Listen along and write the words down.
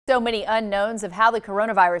So many unknowns of how the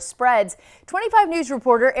coronavirus spreads. 25 News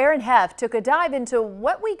reporter Aaron Heff took a dive into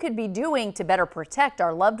what we could be doing to better protect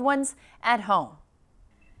our loved ones at home.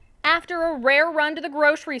 After a rare run to the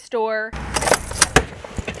grocery store,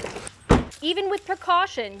 even with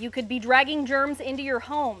precaution, you could be dragging germs into your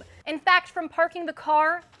home. In fact, from parking the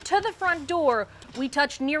car to the front door, we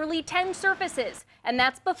touched nearly 10 surfaces, and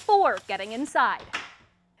that's before getting inside.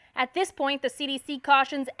 At this point, the CDC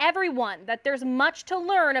cautions everyone that there's much to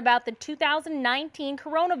learn about the 2019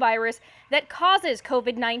 coronavirus that causes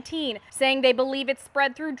COVID-19, saying they believe it's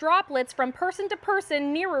spread through droplets from person to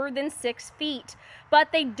person nearer than 6 feet.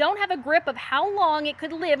 But they don't have a grip of how long it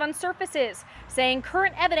could live on surfaces, saying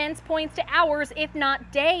current evidence points to hours, if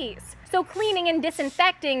not days. So cleaning and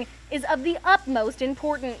disinfecting is of the utmost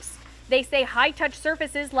importance. They say high-touch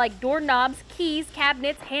surfaces like doorknobs, keys,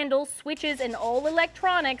 cabinets, handles, switches, and all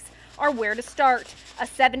electronics are where to start. A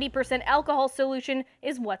 70% alcohol solution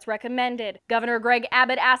is what's recommended. Governor Greg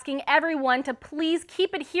Abbott asking everyone to please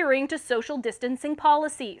keep adhering to social distancing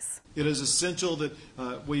policies. It is essential that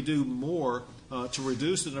we do more to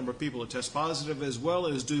reduce the number of people that test positive, as well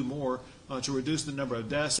as do more to reduce the number of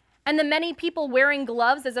deaths. And the many people wearing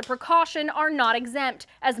gloves as a precaution are not exempt,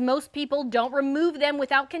 as most people don't remove them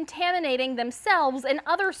without contaminating themselves and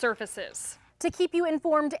other surfaces. To keep you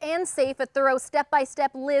informed and safe, a thorough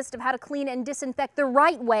step-by-step list of how to clean and disinfect the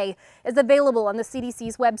right way is available on the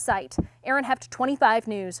CDC's website. Aaron Heff, 25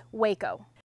 News, Waco.